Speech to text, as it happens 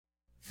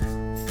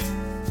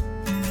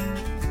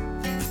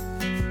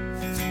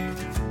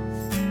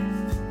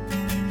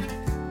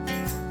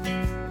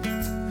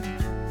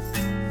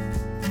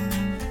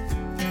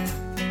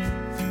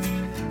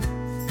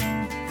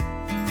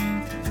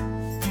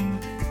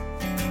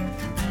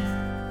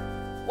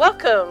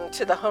Welcome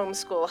to the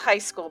Homeschool High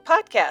School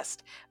podcast,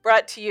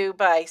 brought to you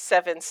by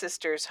Seven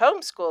Sisters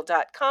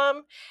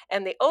Homeschool.com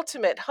and the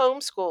Ultimate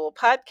Homeschool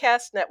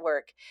Podcast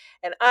Network.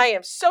 And I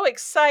am so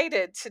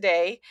excited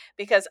today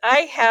because I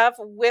have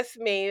with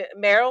me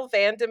Meryl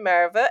van de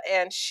Merve,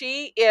 and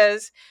she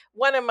is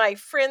one of my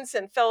friends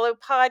and fellow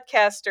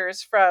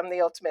podcasters from the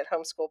Ultimate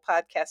Homeschool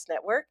Podcast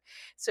Network.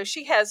 So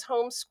she has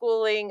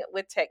Homeschooling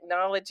with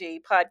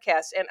Technology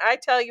podcast. And I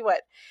tell you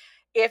what,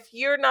 if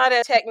you're not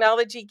a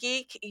technology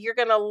geek, you're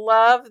going to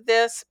love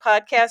this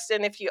podcast.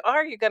 And if you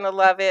are, you're going to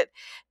love it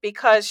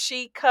because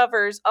she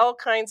covers all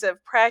kinds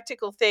of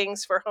practical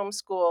things for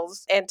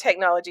homeschools and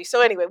technology.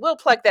 So, anyway, we'll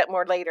plug that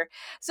more later.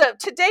 So,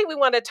 today we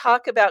want to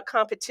talk about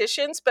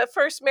competitions. But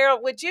first,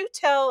 Meryl, would you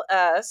tell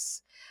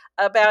us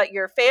about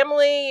your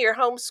family, your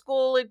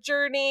homeschool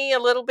journey, a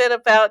little bit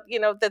about,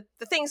 the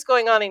things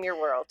going on in your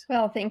world?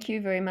 Well, thank you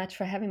very much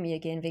for having me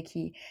again,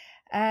 Vicky.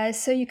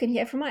 So you can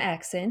hear from my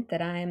accent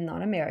that I am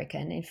not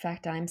American. In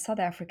fact, I'm South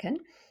African,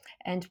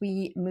 and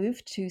we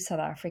moved to South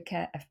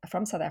Africa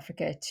from South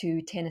Africa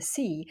to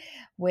Tennessee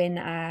when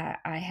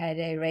I had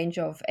a range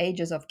of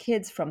ages of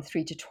kids from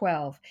 3 to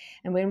 12.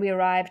 And when we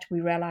arrived, we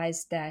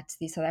realized that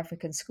the South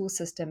African school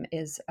system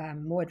is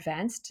more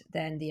advanced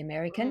than the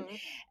American, Mm,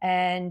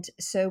 and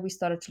so we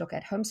started to look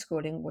at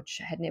homeschooling, which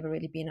had never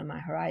really been on my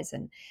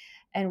horizon.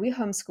 And we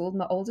homeschooled.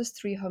 My oldest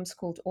three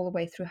homeschooled all the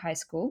way through high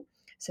school.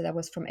 So that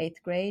was from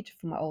eighth grade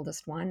for my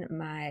oldest one.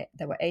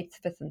 They were eighth,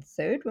 fifth, and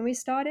third when we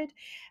started.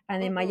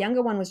 And then my mhm.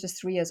 younger one was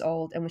just 3 years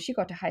old. And when she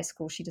got to high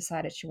school, she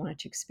decided she wanted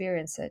to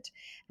experience it.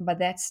 And by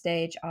that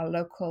stage, our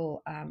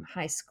local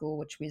high school,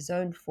 which we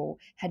zoned for,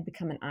 had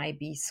become an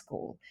IB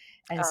school.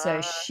 And so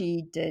Ah,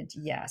 she did,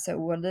 yeah. So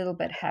we were a little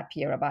bit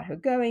happier about her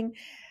going.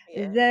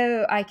 yeah.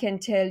 Though I can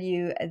tell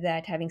you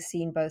that having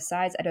seen both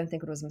sides, I don't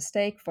think it was a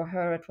mistake. For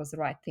her, it was the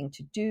right thing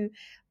to do.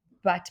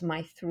 But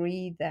my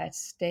three that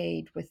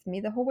stayed with me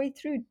the whole way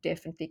through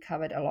definitely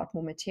covered a lot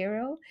more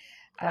material.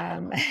 Uh-huh.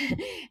 Um,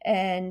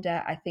 and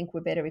I think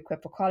we're better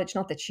equipped for college.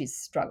 Not that she's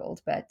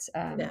struggled, but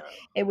No.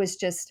 it was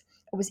just,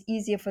 it was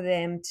easier for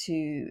them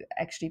to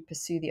actually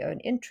pursue their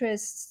own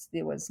interests.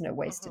 There was no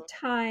wasted Mhm.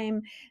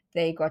 time.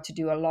 They got to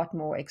do a lot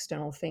more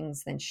external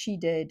things than she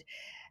did.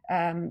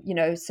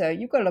 So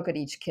you've got to look at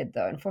each kid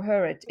though. And for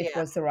her, it Yeah.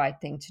 was the right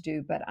thing to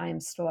do, but I'm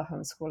still a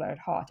homeschooler at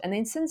heart. And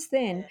then since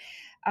then,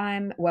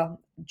 Yeah.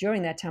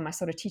 during that time, I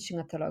started teaching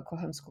at the local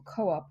homeschool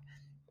co-op,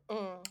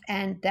 Mm.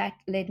 and that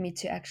led me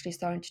to actually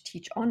starting to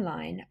teach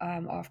online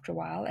after a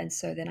while. And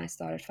so then I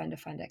started Fund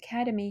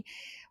Academy,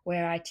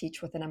 where I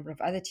teach with a number of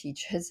other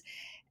teachers.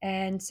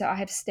 And so I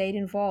have stayed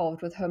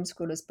involved with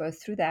homeschoolers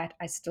both through that.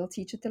 I still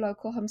teach at the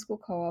local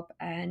homeschool co-op,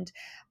 and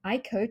I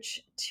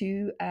coach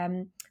two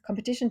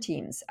competition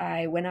teams.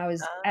 When I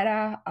was Ah.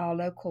 at our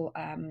local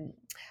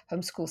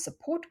homeschool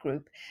support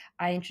group,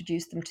 I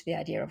introduced them to the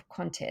idea of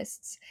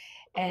contests.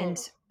 And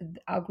Mhm.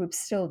 our group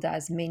still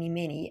does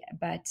many,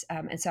 but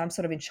and so I'm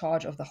sort of in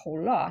charge of the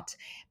whole lot.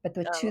 But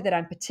the two Oh. that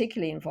I'm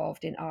particularly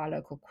involved in are our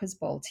local quiz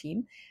bowl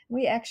team.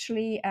 We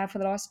actually, for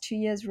the last 2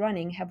 years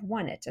running, have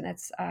won it, and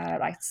it's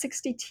like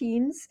 60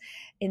 teams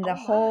in the Oh my.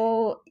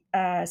 whole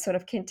sort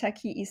of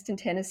Kentucky, Eastern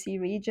Tennessee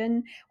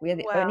region.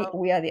 Wow.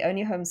 We are the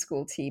only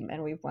homeschool team,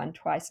 and we've won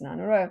twice now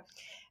in a row.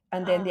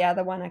 And then the Ah.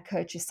 other one I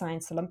coach is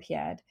Science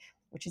Olympiad,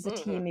 which is a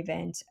Mhm. team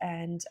event.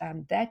 And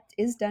that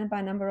is done by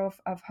a number of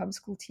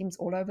homeschool teams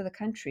all over the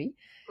country.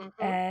 Mhm.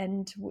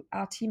 And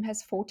our team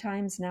has 4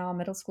 times now, our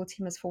middle school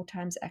team has 4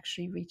 times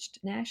actually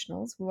reached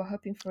nationals. We were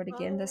hoping for it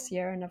again Oh. this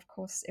year. And of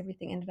course,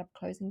 everything ended up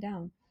closing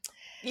down.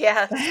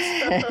 Yes. but,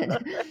 It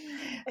but,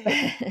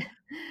 it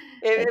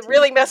but yeah,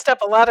 really messed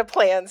up a lot of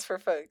plans for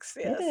folks.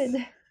 it Yes.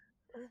 did.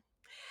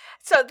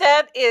 So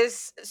that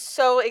is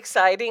so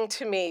exciting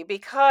to me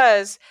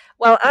because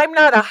while I'm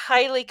not a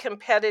highly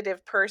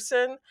competitive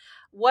person,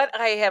 what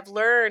I have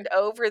learned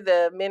over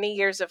the many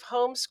years of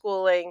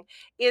homeschooling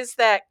is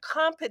that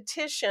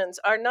competitions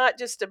are not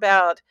just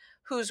about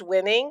who's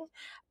winning,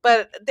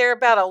 but they're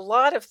about a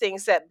lot of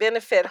things that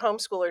benefit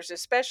homeschoolers,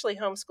 especially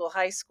homeschool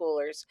high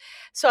schoolers.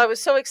 So I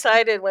was so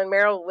excited when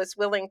Meryl was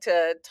willing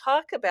to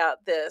talk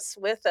about this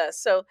with us.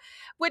 So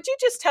would you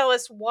just tell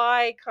us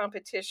why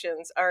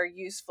competitions are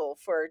useful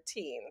for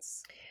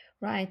teens?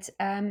 Right.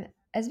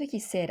 As Vicky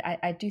said,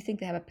 I do think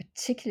they have a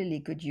particularly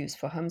good use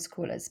for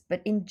homeschoolers.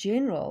 But in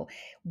general,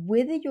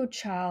 whether your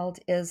child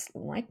is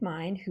like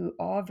mine, who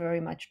are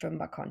very much driven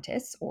by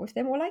contests, or if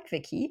they're more like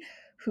Vicky,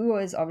 who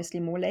is obviously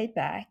more laid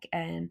back,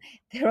 and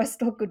there are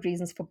still good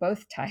reasons for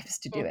both types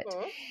to do it.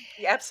 Mm-hmm.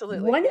 Yeah,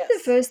 absolutely. One of the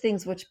Yes. first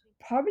things, which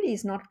probably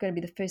is not going to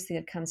be the first thing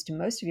that comes to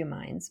most of your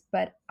minds,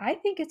 but I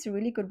think it's a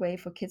really good way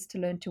for kids to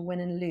learn to win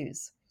and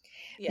lose,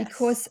 Yes.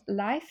 because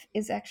life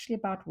is actually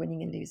about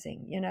winning and losing.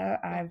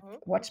 I've Mm-hmm.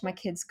 watched my Mm-hmm.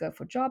 kids go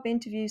for job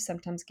interviews,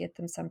 sometimes get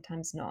them,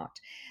 sometimes not.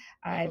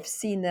 I've Mhm.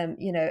 seen them,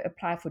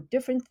 apply for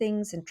different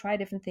things and try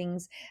different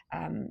things,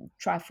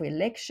 try for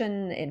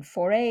election in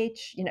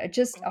 4-H,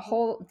 just a Mhm.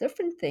 whole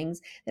different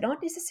things that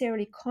aren't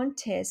necessarily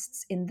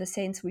contests in the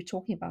sense we're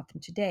talking about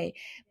them today,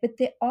 but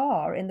they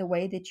are in the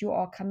way that you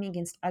are coming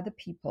against other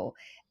people,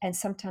 and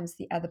sometimes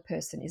the other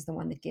person is the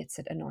one that gets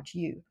it and not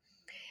you.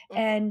 Mhm.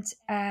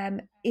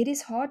 And it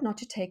is hard not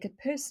to take it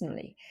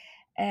personally.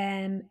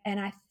 And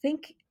I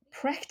think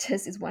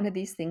practice is one of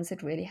these things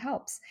that really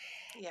helps.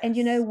 And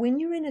Yes. when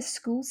you're in a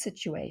school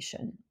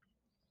situation,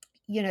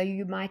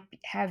 you might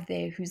have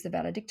there who's the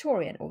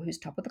valedictorian, or who's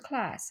top of the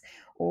class,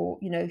 or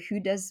who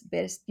does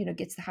best,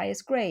 gets the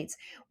highest grades.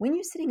 When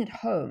you're sitting at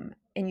home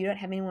and you don't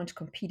have anyone to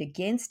compete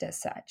against as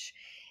such,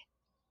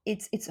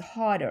 it's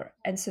harder.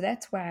 And so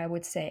that's why I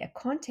would say a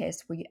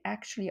contest where you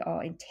actually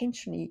are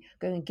intentionally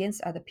going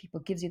against other people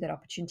gives you that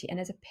opportunity. And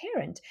as a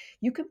parent,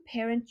 you can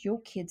parent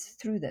your kids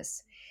through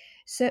this.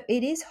 So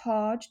it is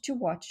hard to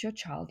watch your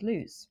child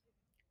lose.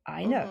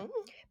 I know.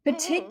 Mhm. Mhm.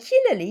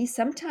 Particularly,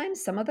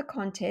 sometimes some of the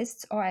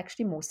contests are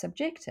actually more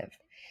subjective.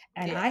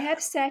 And I Yeah.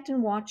 have sat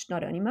and watched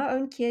not only my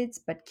own kids,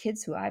 but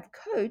kids who I've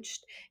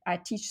coached. I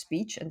teach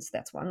speech, and so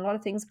that's one a lot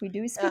of things we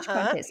do is speech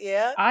Uh-huh. contests.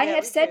 Yeah. I Yeah,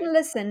 have we sat do. and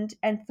listened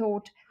and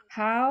thought,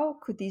 how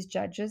could these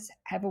judges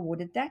have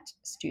awarded that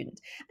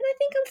student? And I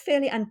think I'm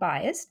fairly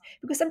unbiased,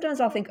 because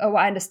sometimes I'll Mhm. think, oh,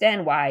 I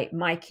understand why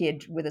my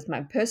kid, whether it's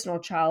my personal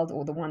child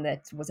or the one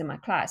that was in my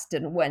class,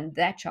 didn't win.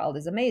 That child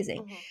is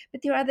amazing. Mhm.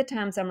 But there are other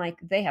times I'm like,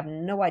 they have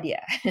no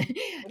idea. they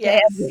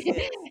Yes. have,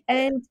 Yes.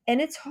 Yeah.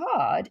 and it's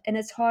hard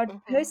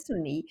Mhm.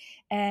 personally.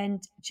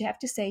 And you have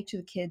to say to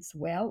the kids,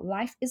 well,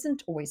 life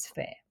isn't always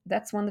fair.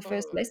 That's one of the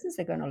first Mhm. lessons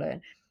they're going to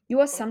learn. You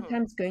are Mhm.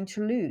 sometimes going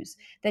to lose.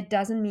 That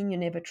doesn't mean you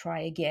never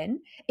try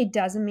again. It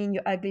doesn't mean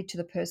you're ugly to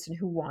the person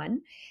who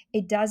won.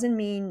 It doesn't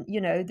mean,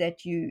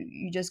 that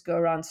you just go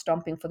around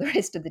stomping for the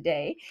rest of the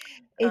day.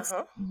 It's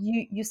Uh-huh.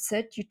 you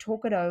sit, you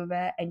talk it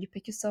over, and you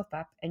pick yourself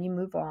up and you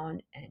move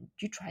on and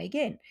you try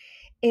again.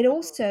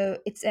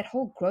 It's that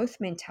whole growth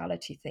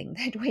mentality thing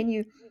that when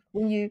you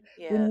when you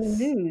Yes.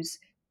 lose,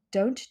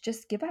 don't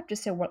just give up.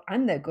 Just say, well,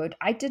 I'm no good.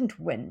 I didn't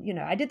win.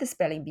 I did the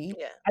spelling bee.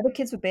 Yeah. Other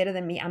kids were better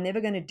than me. I'm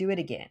never going to do it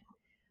again.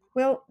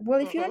 Well,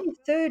 if you're Mhm. only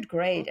third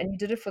grade Mhm. and you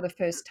did it for the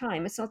first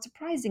time, it's not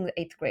surprising the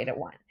eighth grader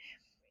won.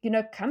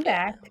 Come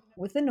Yeah. back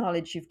with the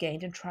knowledge you've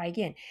gained and try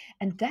again.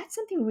 And that's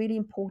something really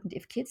important.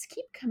 If kids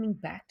keep coming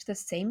back to the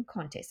same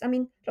contest, I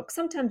mean, look,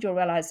 sometimes you'll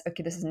realize,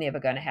 okay, this is never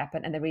going to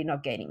happen, and they're really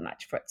not gaining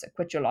much for it. So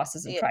quit your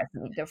losses and Yeah. try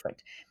something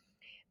different.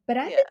 But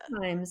other Yeah.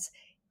 times,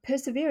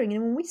 persevering.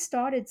 And when we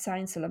started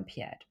Science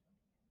Olympiad,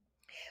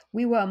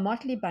 we were a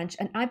motley bunch.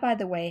 And I, by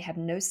the way, have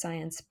no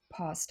science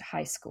past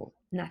high school.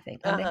 Nothing.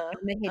 Uh-huh.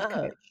 I'm the head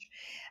Uh-huh. coach.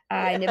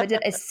 I Yeah. never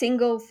did a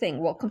single thing.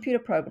 Well, computer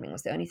programming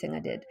was the only thing I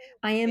did.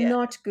 I am Yeah.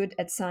 not good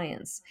at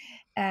science.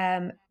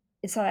 Um,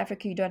 in South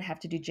Africa, you don't have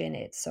to do gen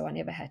ed, so I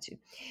never had to.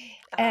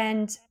 Ah.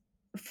 And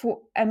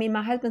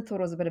my husband thought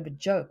it was a bit of a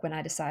joke when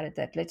I decided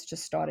that let's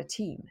just start a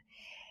team.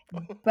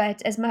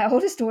 But as my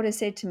oldest daughter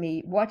said to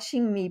me,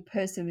 watching me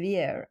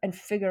persevere and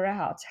figure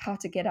out how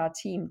to get our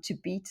team to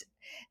beat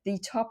the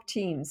top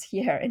teams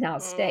here in our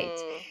state,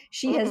 Mm.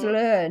 she has Mhm.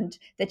 learned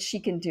that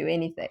she can do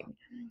anything.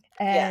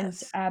 And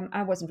Yes.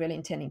 I wasn't really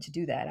intending to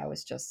do that. I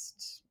was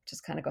just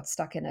kind of got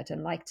stuck in it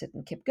and liked it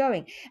and kept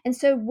going. And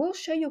so we'll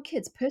show your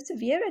kids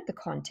persevere at the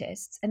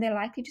contests, and they're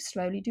likely to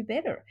slowly do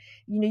better.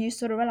 You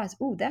sort of realize,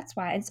 oh, that's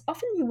why. And it's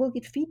often you will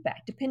get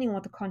feedback depending on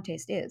what the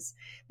contest is,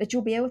 that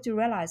you'll be able to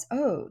realize,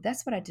 oh,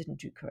 that's what I didn't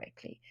do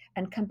correctly,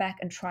 and come back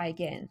and try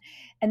again.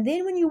 And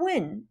then when you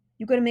win,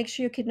 you've got to make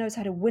sure your kid knows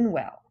how to win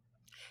well.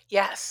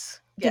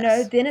 Yes.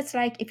 Yes. Then it's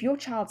like if your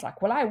child's like,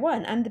 well, I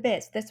won, I'm the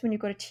best. That's when you've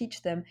got to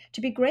teach them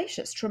to be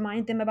gracious, to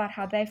remind them about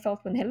how they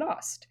felt when they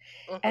lost.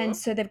 And Mhm.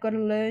 so they've got to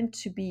learn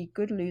to be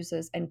good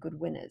losers and good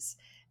winners.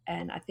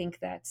 And I think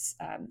that's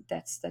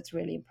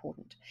really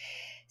important.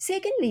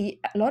 Secondly,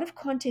 a lot of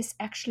contests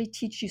actually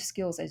teach you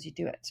skills as you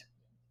do it.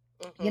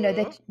 Mhm.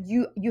 That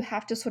you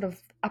have to sort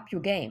of up your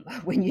game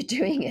when you're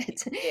doing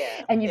it,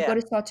 Yeah. and you've got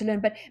Yeah. to start to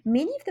learn. But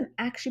many of them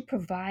actually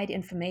provide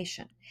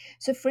information.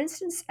 So for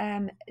instance,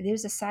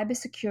 there's a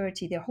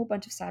cybersecurity there are a whole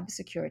bunch of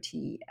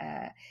cybersecurity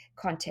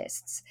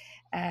contests,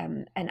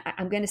 and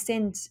I'm going to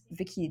send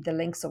Vicky the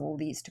links of all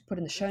these to put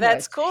in the show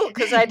That's notes. cool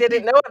because I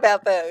didn't know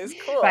about those.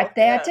 Right, Cool.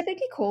 they are Yeah.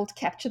 typically called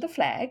capture the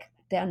flag.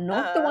 They are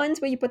not the Uh-huh. ones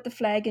where you put the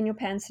flag in your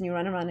pants and you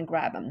run around and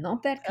grab them.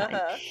 Not that kind.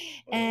 Uh-huh.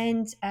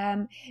 Mm.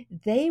 And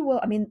they will.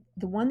 I mean,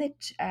 the one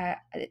that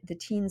the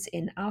teens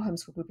in our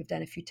homeschool group have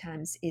done a few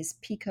times is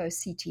Pico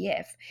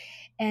CTF,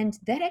 and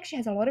that actually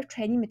has a lot of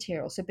training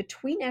material. So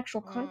between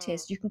actual Mm.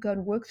 contests, you can go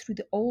and work through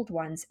the old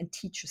ones and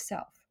teach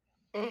yourself.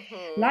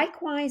 Mhm.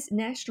 Likewise,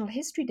 National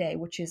History Day,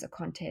 which is a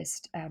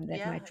contest that my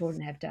Yes.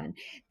 children have done,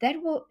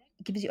 that will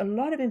gives you a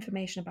lot of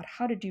information about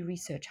how to do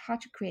research, how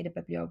to create a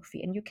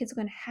bibliography, and your kids are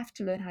going to have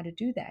to learn how to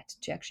do that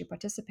to actually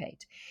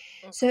participate.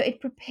 So Mhm.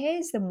 it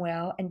prepares them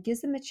well and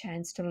gives them a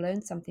chance to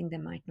learn something they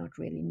might not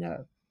really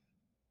know.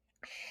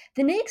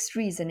 The next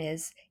reason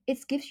is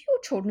it gives your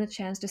children a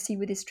chance to see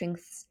where their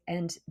strengths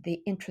and their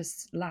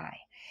interests lie.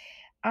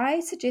 I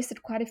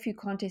suggested quite a few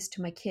contests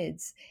to my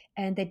kids,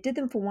 and they did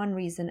them for one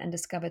reason and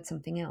discovered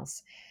something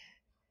else.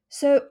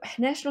 So,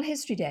 National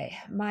History Day,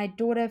 my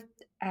daughter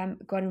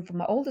got in for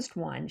my oldest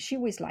one. She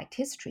always liked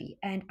history,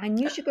 and I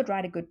knew she could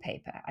write a good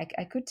paper.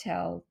 I could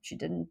tell she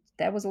didn't,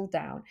 that was all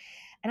down.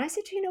 And I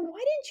said to her, why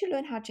didn't you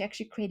learn how to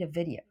actually create a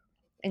video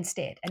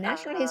instead? And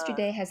National History Ah.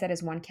 Day has that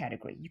as one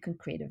category. You can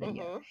create a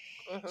video.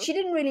 Mhm. Mhm. She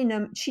didn't really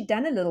know. She'd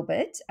done a little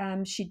bit.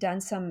 She'd done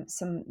some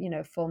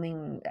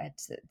filming at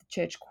the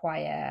church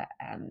choir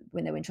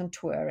when they went on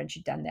tour, and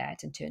she'd done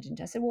that and turned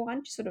into. I said, well, why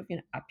don't you sort of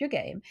up your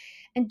game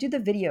and do the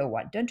video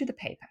one? Don't do the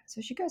paper.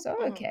 So she goes, oh,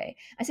 Mhm. okay.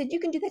 I said, you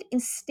can do that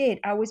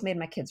instead. I always made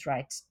my kids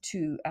write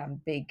two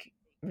big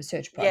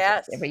research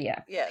projects every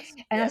Yes. year, Yes.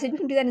 and I Yes. said, you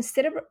can do that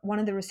instead of one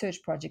of the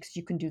research projects.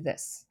 You can do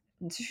this.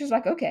 And so she was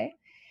like, okay.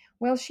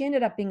 Well, she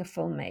ended up being a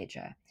film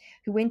major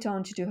who went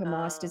on to do her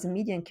master's Ah. in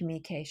media and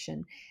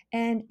communication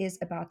and is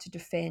about to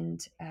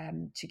defend,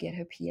 to get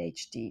her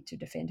PhD, to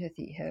defend her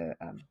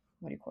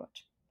what do you call it?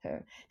 Her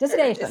Her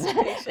dissertation. There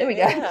dissertation. we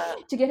go. Yeah.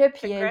 To get her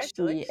PhD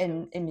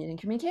Congratulations. in media and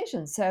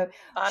communication. So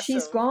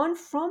she's Awesome. gone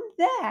from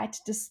that,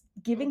 just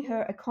giving Mhm.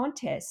 her a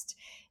contest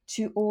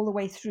to all the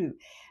way through.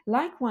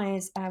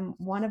 Likewise,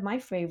 one of my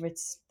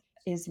favorites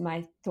is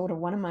my thought of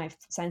one of my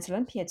Science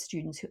Olympiad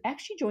students who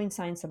actually joined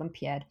Science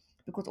Olympiad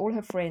because all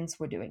her friends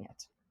were doing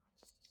it.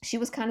 She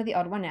was kind of the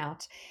odd one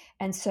out.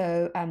 And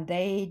so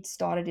they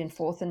started in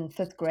fourth and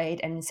fifth grade.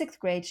 And in sixth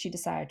grade, she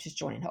decided to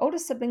join. Her older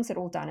siblings had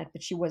all done it,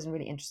 but she wasn't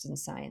really interested in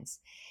science.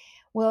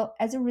 Well,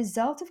 as a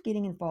result of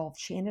getting involved,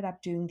 she ended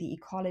up doing the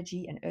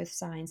ecology and earth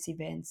science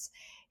events.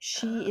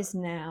 She Ah. is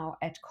now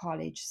at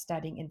college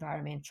studying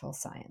environmental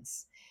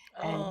science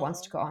and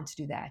wants to Oh, go on to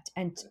do that.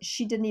 And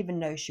she didn't even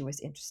know she was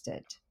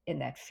interested in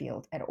that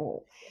field at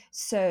all.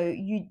 So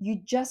you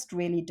just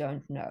really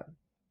don't know.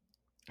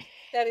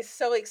 that is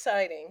so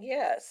exciting.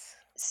 Yes.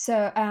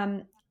 So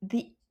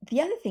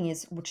the other thing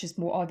is, which is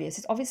more obvious,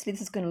 is obviously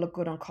this is going to look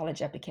good on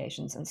college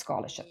applications and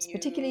scholarships,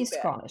 particularly You bet.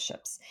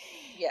 scholarships.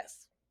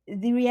 Yes.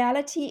 The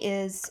reality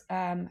is,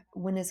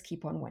 winners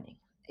keep on winning.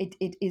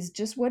 It is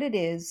just what it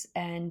is,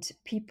 and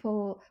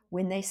people,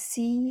 when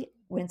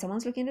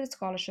someone's looking at a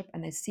scholarship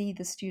and they see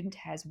the student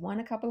has won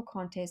a couple of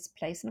contests,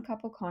 placed in a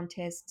couple of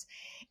contests,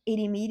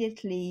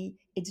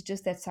 it's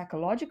just that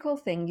psychological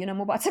thing. You know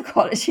more about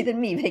psychology than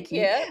me, Vicky,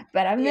 Yep.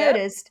 but I've Yep.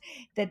 noticed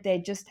that they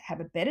just have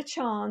a better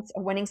chance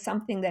of winning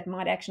something that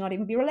might actually not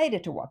even be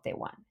related to what they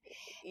won,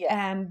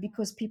 Yeah.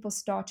 because people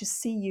start to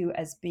see you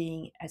as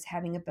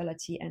having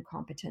ability and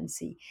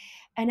competency.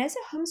 And as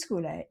a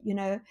homeschooler,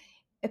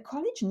 a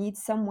college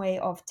needs some way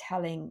of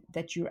telling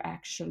that you're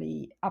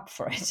actually up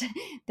for it,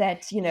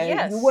 that you're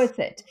Yes. worth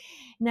it.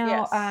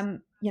 Now,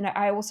 Yes.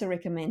 I also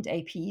recommend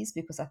APs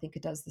because I think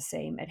it does the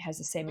same. It has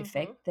the same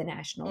effect, Mhm. the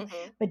national.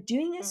 Mhm. But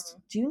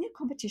Mhm. doing a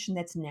competition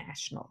that's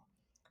national,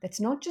 that's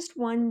not just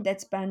one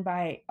that's done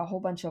by a whole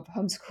bunch of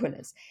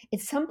homeschoolers.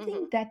 It's something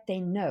Mhm. that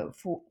they know.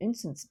 For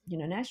instance,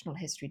 National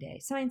History Day,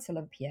 Science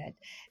Olympiad,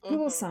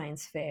 Google Mhm.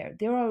 Science Fair.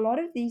 There are a lot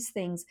of these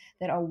things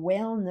that are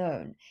well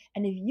known.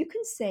 And if you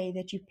can say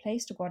that you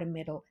placed or got a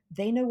medal,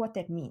 they know what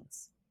that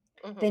means.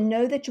 They Mhm.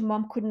 know that your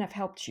mom couldn't have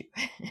helped you.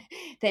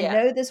 They Yeah.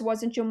 know this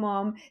wasn't your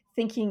mom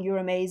thinking you're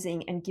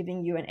amazing and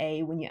giving you an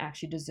A when you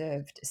actually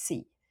deserved a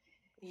C.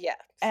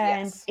 Yes.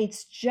 And Yes.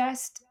 it's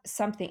just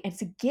something.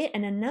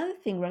 And another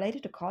thing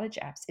related to college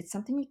apps, it's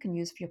something you can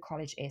use for your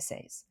college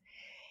essays,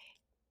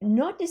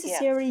 not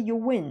necessarily Yes. your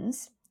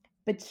wins,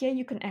 but here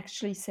you can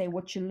actually say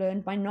what you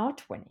learned by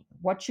not winning,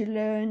 what you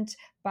learned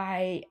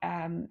by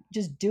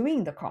just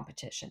doing the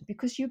competition,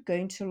 because you're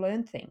going to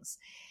learn things.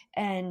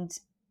 And,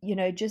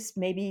 just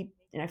maybe,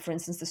 for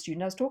instance, the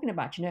student I was talking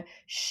about,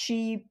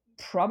 she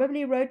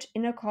probably wrote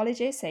in a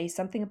college essay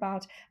something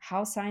about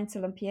how Science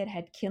Olympiad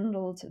had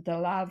kindled the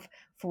love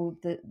for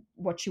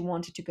what she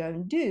wanted to go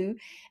and do.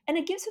 And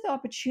it gives her the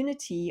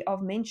opportunity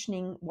of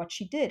mentioning what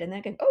she did. And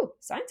they're going, oh,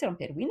 Science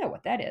Olympiad, we know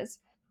what that is.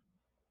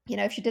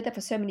 If she did that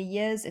for so many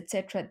years,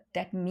 etc.,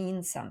 that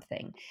means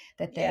something,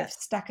 that they've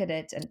Yes. stuck at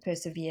it and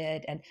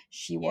persevered. And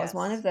she was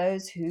one of Yes.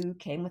 those who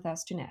came with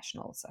us to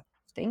nationals. I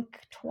think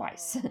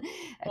twice. Oh.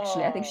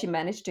 Actually, I think she Oh.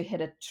 managed to hit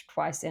it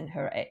twice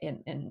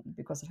in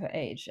because of her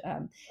age,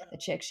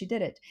 that she actually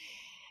did it.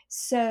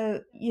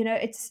 So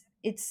it's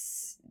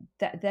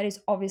that is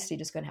obviously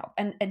just going to help.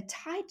 And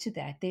tied to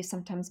that, there's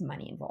sometimes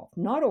money involved.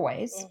 Not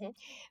always, Mhm.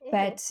 Mhm.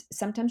 but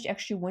sometimes you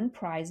actually win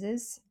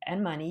prizes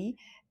and money,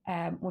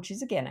 which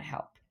is again a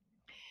help.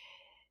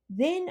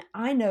 Then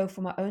I know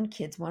for my own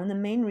kids, one of the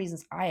main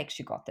reasons I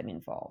actually got them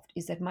involved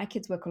is that my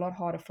kids work a lot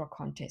harder for a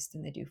contest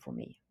than they do for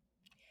me.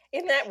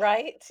 Isn't that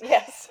right?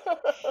 Yes.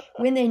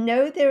 When they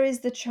know there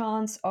is the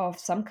chance of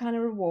some kind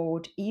of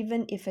reward,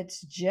 even if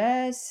it's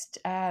just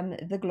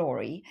the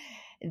glory,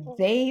 Mhm.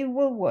 they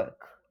will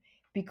work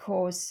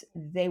because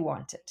they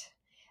want it.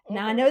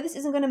 Now, I Mhm. know this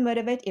isn't going to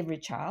motivate every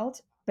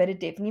child, but it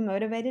definitely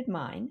motivated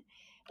mine.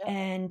 Uh-huh.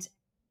 And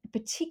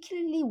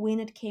particularly when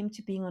it came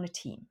to being on a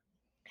team.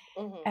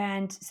 Mhm.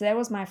 And so that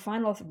was my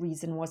final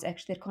reason, was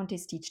actually that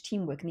contests teach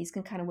teamwork, and these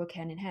can kind of work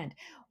hand in hand.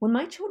 When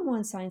my children were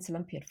in Science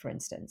Olympiad, for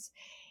instance,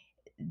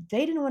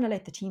 they didn't want to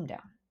let the team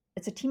down.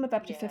 It's a team of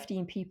up to Yeah.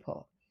 15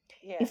 people.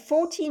 If Yes.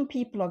 14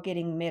 people are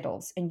getting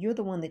medals and you're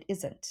the one that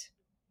isn't,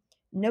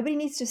 nobody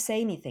needs to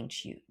say anything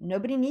to you.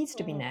 Nobody needs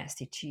to be Mm-hmm.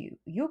 nasty to you.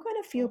 You're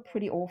going to feel Mm-hmm.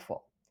 pretty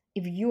awful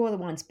if you're the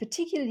ones,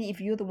 particularly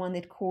if you're the one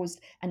that caused,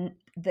 and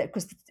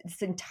because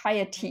it's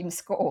entire team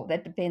score,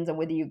 that depends on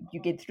whether you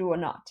get through or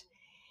not.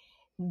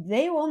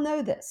 They all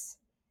know this.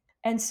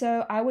 And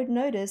so I would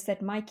notice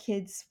that my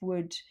kids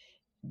would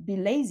be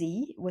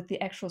lazy with the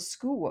actual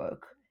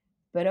schoolwork,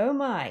 but oh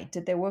my,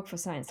 did they work for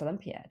Science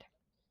Olympiad?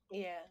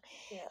 Yeah.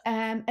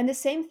 Yeah. And the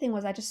same thing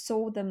was, I just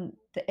saw them,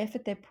 the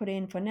effort they put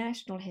in for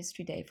National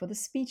History Day, for the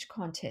speech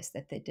contest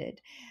that they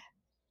did,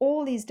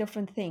 all these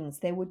different things.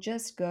 They would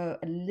just go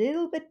a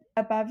little bit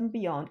above and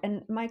beyond.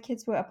 And my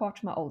kids were, apart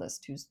from my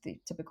oldest, who's the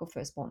typical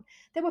firstborn,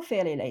 they were a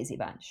fairly lazy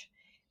bunch,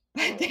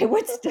 but they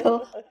would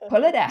still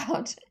pull it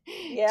out to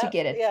Yep.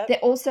 get it. Yep. They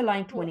also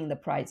liked Mhm. winning the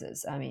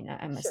prizes. I mean,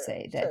 I must Sure.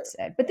 say that,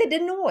 Sure. but they Yeah.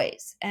 didn't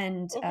always.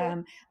 And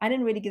Mm-hmm. I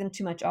didn't really give them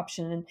too much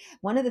option. And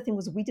one of the things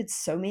was, we did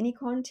so many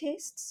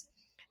contests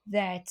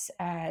that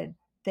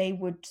they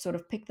would sort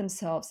of pick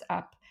themselves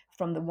up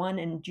from the one,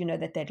 and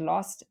that they'd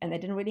lost, and they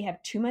didn't really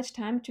have too much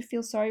time to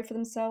feel sorry for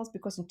themselves,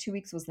 because in 2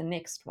 weeks was the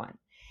next one,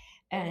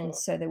 and Mm-hmm.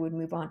 so they would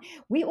move on.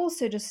 We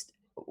also, just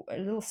a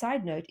little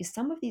side note, is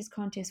some of these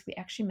contests we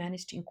actually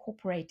managed to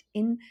incorporate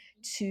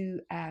into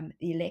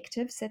the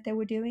electives that they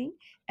were doing,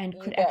 and You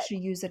could bet.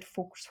 actually use it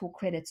for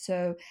credit.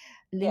 So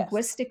Yes.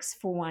 linguistics,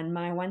 for one,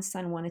 my one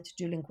son wanted to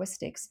do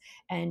linguistics,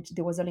 and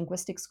there was a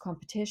linguistics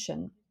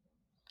competition,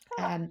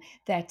 Ah.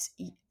 that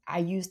I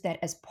used that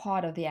as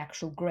part of the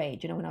actual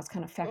grade. When I was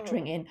kind of Mm-hmm.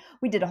 factoring in,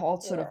 we did a whole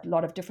sort of Yeah.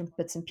 lot of different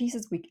bits and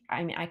pieces.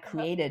 I Uh-huh.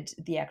 created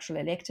the actual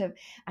elective,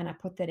 and I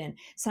put that in.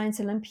 Science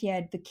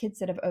Olympiad, the kids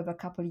that have over a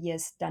couple of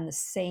years done the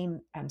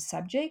same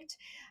subject.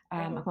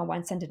 Mm-hmm. My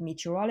one son did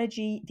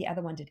meteorology, the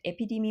other one did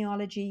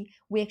epidemiology.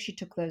 We actually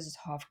took those as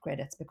half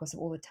credits because of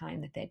all the time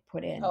that they'd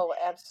put in Oh,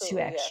 to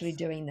absolutely. actually Yes.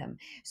 doing them.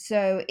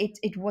 So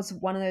it was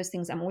one of those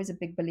things. I'm always a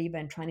big believer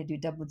in trying to do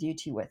double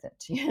duty with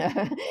it,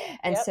 Yeah.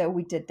 and Yep. so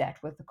we did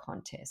that with the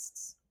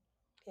contests.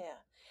 Yeah.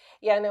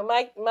 Yeah. No,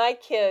 my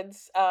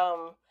kids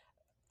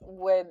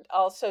would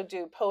also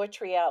do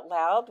poetry out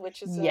loud,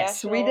 which is a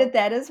Yes, we did national.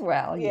 that as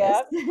well.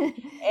 Yes.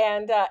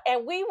 Yeah.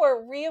 And we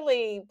were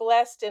really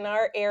blessed in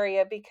our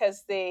area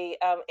because the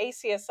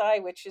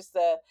ACSI, which is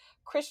the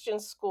Christian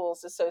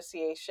Schools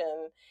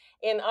Association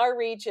in our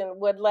region,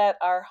 would let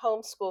our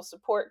homeschool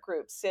support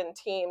groups send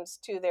teams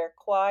to their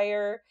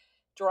choir,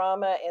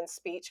 drama, and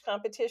speech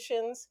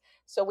competitions.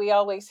 So we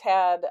always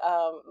had,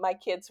 my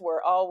kids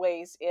were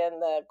always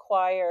in the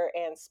choir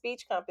and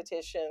speech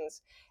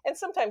competitions, and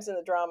sometimes in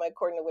the drama,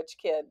 according to which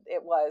kid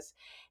it was.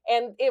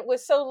 And it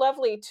was so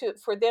lovely to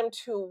for them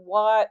to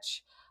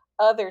watch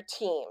other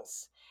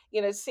teams,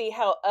 see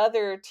how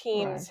other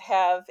teams Right.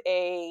 have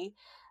a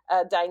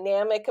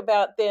dynamic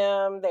about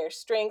them, their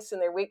strengths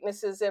and their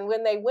weaknesses. And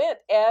when they went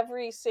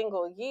every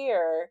single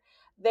year,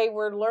 they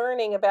were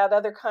learning about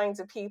other kinds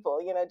of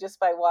people, just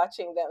by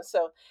watching them.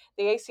 So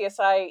the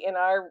ACSI in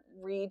our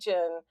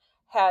region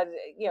had,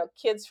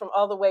 kids from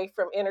all the way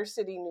from inner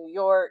city New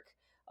York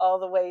all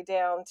the way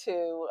down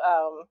to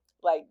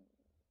like,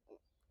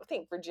 I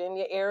think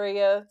Virginia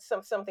area,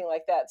 something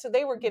like that. So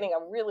they were getting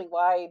a really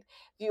wide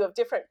view of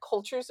different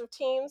cultures of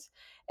teams,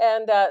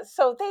 and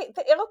so they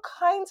all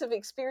kinds of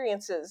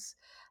experiences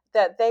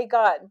that they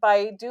got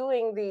by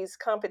doing these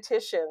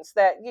competitions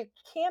that you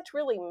can't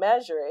really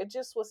measure. It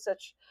just was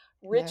such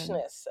No,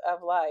 richness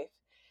of life.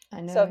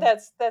 I So know.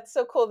 that's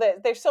so cool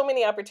that there's so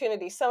many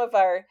opportunities. Some of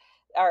our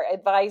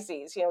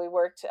advisees, we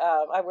worked.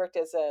 I worked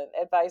as an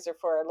advisor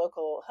for our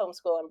local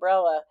homeschool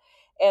umbrella,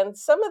 and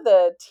some of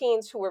the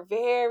teens who were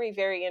very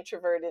very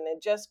introverted and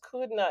just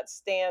could not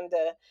stand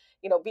to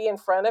be in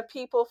front of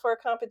people for a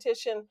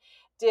competition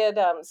did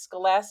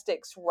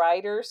scholastics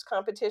writers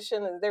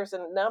competition, and there's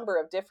a number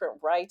of different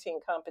writing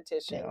They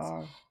competitions,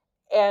 are.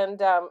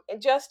 and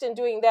just in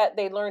doing that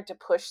they learned to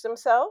push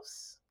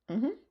themselves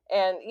Hmm.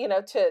 and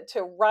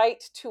to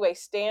write to a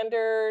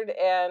standard,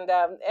 and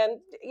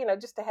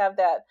just to have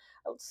that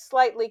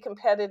slightly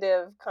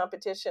competitive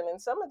competition,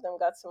 and some of them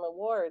got some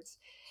awards.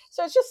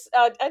 So it's just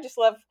I just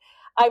love.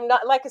 I'm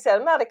not, like I said,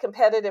 I'm not a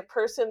competitive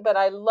person, but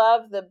I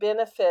love the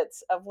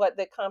benefits of what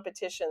the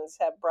competitions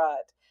have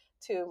brought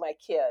to my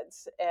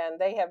kids, and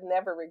they have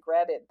never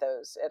regretted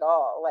those at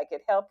all. Like,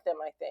 it helped them,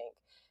 I think,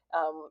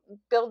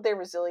 build their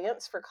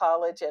resilience for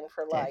college and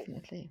for life.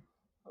 Definitely.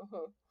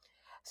 Hmm.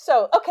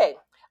 So, okay.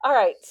 All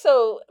right.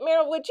 So,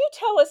 Meryl, would you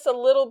tell us a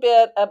little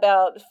bit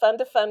about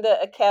Funda Funda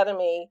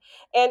Academy?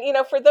 And,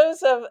 for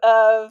those of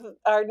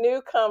our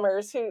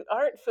newcomers who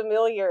aren't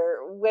familiar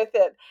with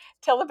it,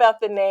 tell about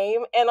the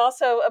name and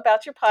also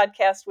about your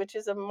podcast, which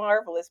is a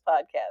marvelous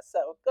podcast.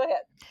 So, go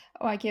ahead.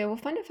 Oh, okay. Well,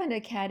 Funda Funda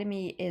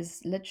Academy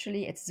is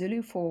literally, it's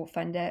Zulu for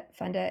Funda.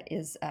 Funda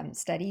is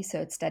study, so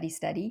it's study,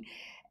 study.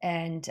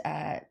 And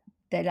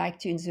they like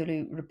to, in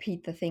Zulu,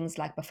 repeat the things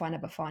like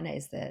Bafana Bafana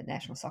is the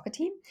national soccer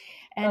team.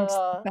 And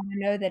Uh, but I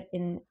know that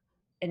in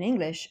in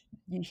English,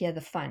 you hear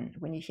the fun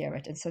when you hear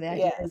it. And so the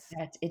idea is Yes.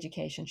 that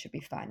education should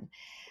be fun.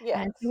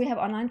 And so Yes. we have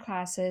online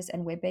classes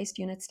and web-based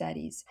unit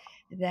studies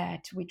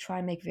that we try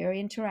and make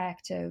very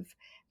interactive.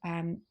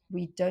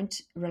 We don't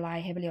rely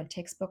heavily on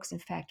textbooks. In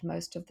fact,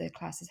 most of the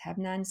classes have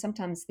none.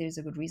 Sometimes there's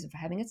a good reason for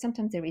having it.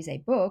 Sometimes there is a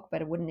book, but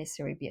it wouldn't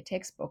necessarily be a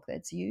textbook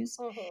that's used.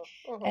 Mhm.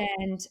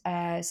 Mhm.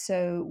 And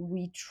so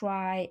we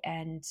try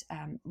and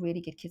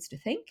really get kids to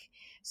think.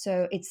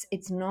 So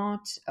it's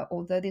not,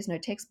 although there's no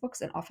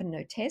textbooks and often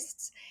no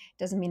tests,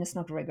 doesn't mean it's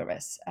not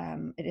rigorous.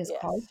 It is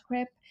college Yes.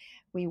 prep.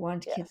 We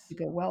want kids to Yes.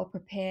 go well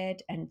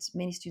prepared, and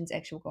many students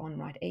actually will go on and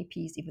write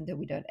APs, even though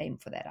we don't aim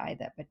for that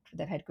either. But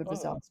they've had good Mhm.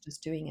 results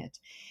just doing it.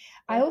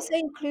 I also Mhm.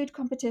 include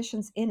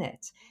competitions in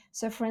it.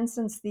 So, for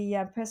instance,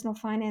 the personal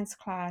finance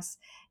class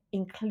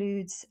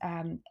includes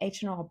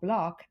H&R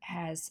Block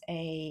has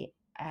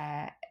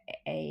uh,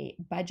 a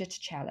budget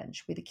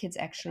challenge where the kids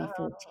actually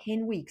for Uh,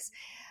 10 weeks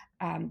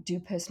do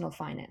personal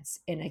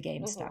finance in a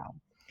game mhm. style.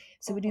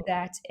 So we do Mhm.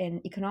 that.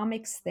 In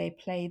economics, they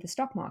play the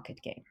stock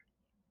market game,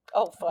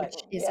 Oh, which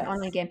fun. is an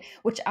online Yes. game,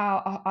 which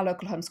our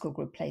local homeschool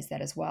group plays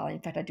that as well. In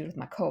fact, I do it with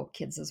my co-op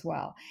kids as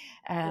well.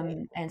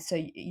 Great. And so,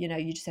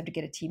 you just have to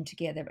get a team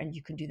together, and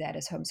you can do that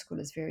as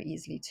homeschoolers very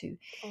easily too.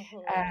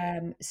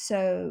 Mhm.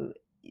 So,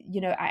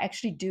 I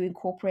actually do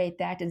incorporate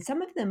that, and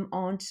some of them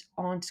aren't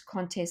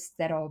contests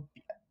that are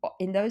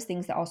in those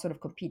things that are sort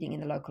of competing in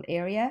the local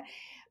area.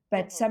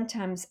 But Mhm.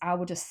 sometimes I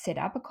will just set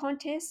up a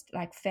contest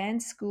like Fan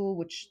School,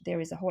 which there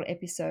is a whole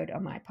episode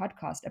on my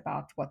podcast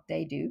about what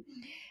they do.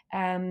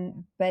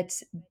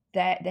 But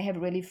that they have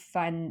really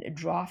fun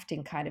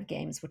drafting kind of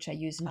games, which I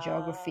use in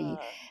geography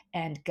Ah.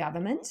 and Mhm.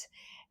 government.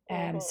 So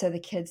Mhm. the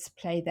kids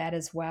play that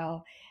as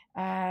well.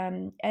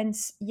 And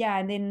yeah,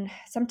 and then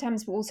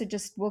sometimes we also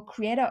just will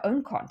create our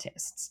own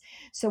contests.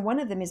 So one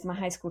of them is my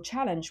high school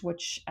challenge,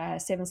 which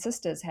Seven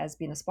Sisters has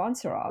been a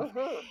sponsor of.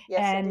 Mhm. Yes,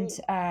 And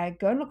indeed.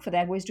 go and look for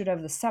that. We always do it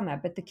over the summer,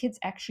 but the kids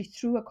actually,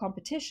 through a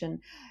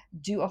competition,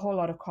 do a whole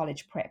lot of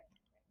college prep.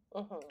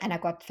 Mhm. And I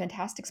got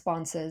fantastic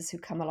sponsors who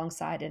come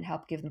alongside and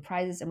help give them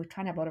prizes, and we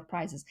try and have a lot of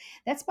prizes.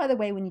 That's, by the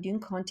way, when you're doing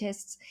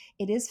contests,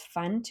 it is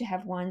fun to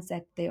have ones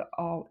that there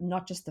are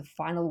not just the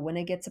final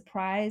winner gets a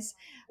prize,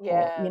 or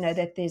Yes.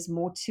 that there's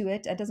more to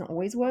it. It doesn't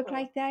always work Mhm.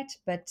 like that,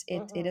 but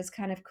it Mhm. is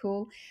kind of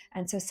cool.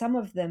 And so some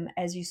of them,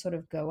 as you sort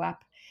of go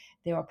up,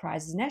 there are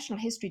prizes. National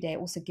History Day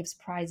also gives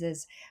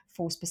prizes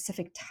for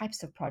specific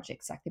types of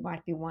projects. Like there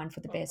might be one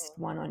for the best Mhm.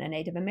 one on a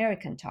Native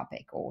American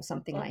topic or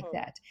something like Mhm.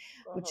 that,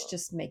 which Mhm.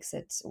 just makes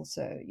it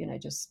also,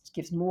 just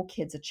gives more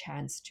kids a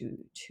chance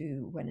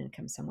to win and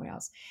come somewhere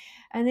else.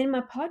 And then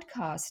my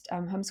podcast,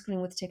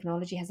 Homeschooling with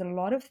Technology, has a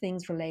lot of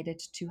things related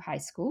to high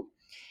school.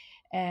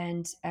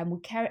 And we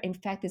carry, in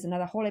fact, there's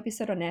another whole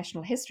episode on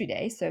National History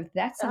Day. So if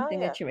that's Ah,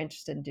 something yeah. that you're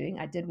interested in doing,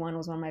 I did one,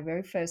 was one of my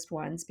very first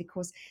ones,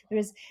 because there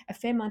is a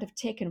fair amount of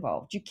tech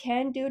involved. You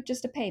can do it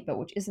just a paper,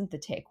 which isn't the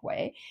tech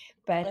way,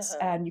 but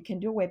Uh-huh. you can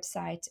do a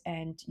website,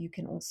 and you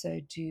can also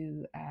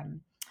do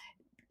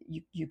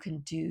you can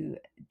do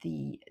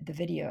the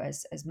video,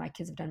 as my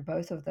kids have done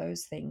both of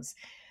those things.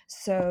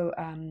 So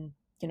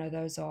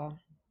those are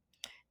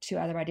two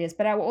other ideas.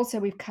 But I will also,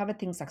 we've covered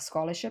things like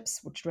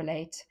scholarships, which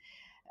relate,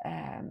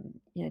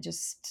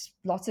 just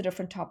lots of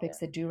different Yeah. topics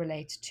that do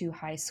relate to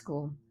high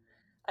school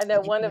I know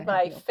that you one can of learn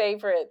how to my deal.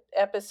 favorite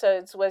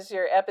episodes was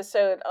your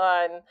episode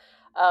on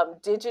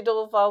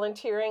digital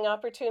volunteering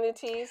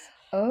opportunities.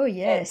 Oh And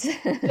yes.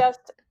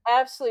 just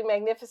absolutely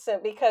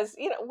magnificent because,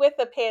 with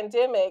the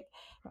pandemic,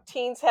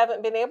 teens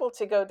haven't been able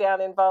to go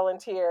down and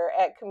volunteer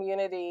at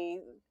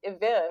community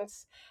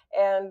events.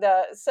 And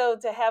so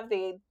to have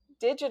the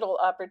digital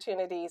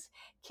opportunities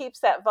keeps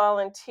that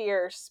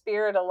volunteer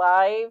spirit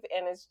alive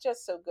and is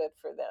just so good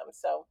for them.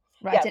 So,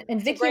 Right, yeah, and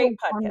it's a Vicky great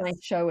was on my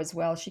podcast. show as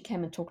well. She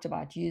came and talked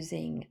about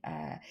using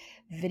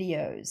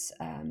videos,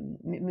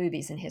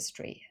 movies in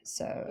history. Yeah,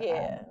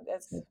 So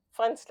that's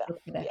fun stuff.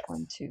 look for that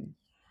one Yes. too.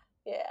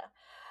 Yeah.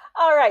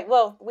 All right.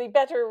 Well, we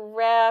better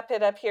wrap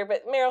it up here.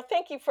 But Meryl,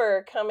 thank you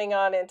for coming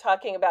on and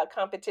talking about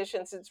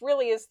competitions. It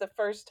really is the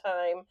first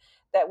time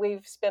that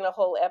we've spent a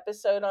whole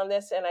episode on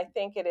this, and I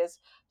think it is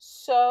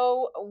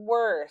so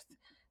worth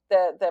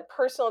the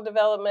personal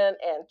development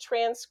and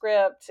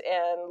transcript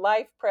and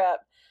life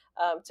prep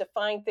to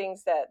find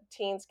things that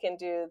teens can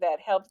do that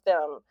help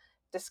them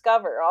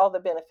discover all the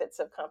benefits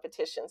of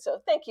competition.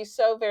 So thank you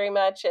so very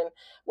much, and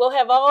we'll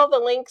have all the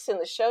links in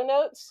the show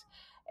notes.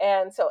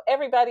 And so,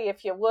 everybody,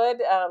 if you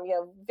would,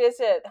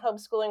 visit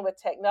Homeschooling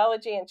with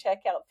Technology and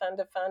check out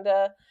Funda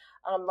Funda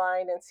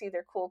online and see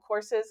their cool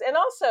courses. And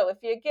also, if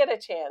you get a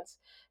chance,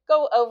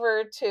 go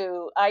over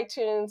to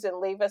iTunes and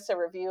leave us a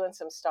review and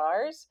some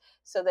stars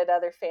so that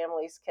other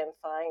families can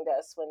find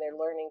us when they're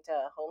learning to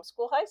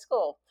homeschool high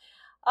school.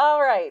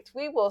 All right,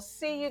 we will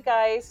see you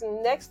guys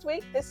next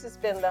week. This has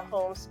been the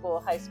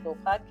Homeschool High School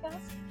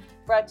Podcast,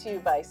 brought to you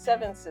by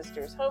Seven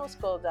Sisters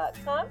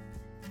Homeschool.com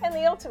and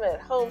the Ultimate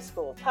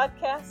Homeschool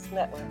Podcast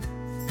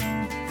Network.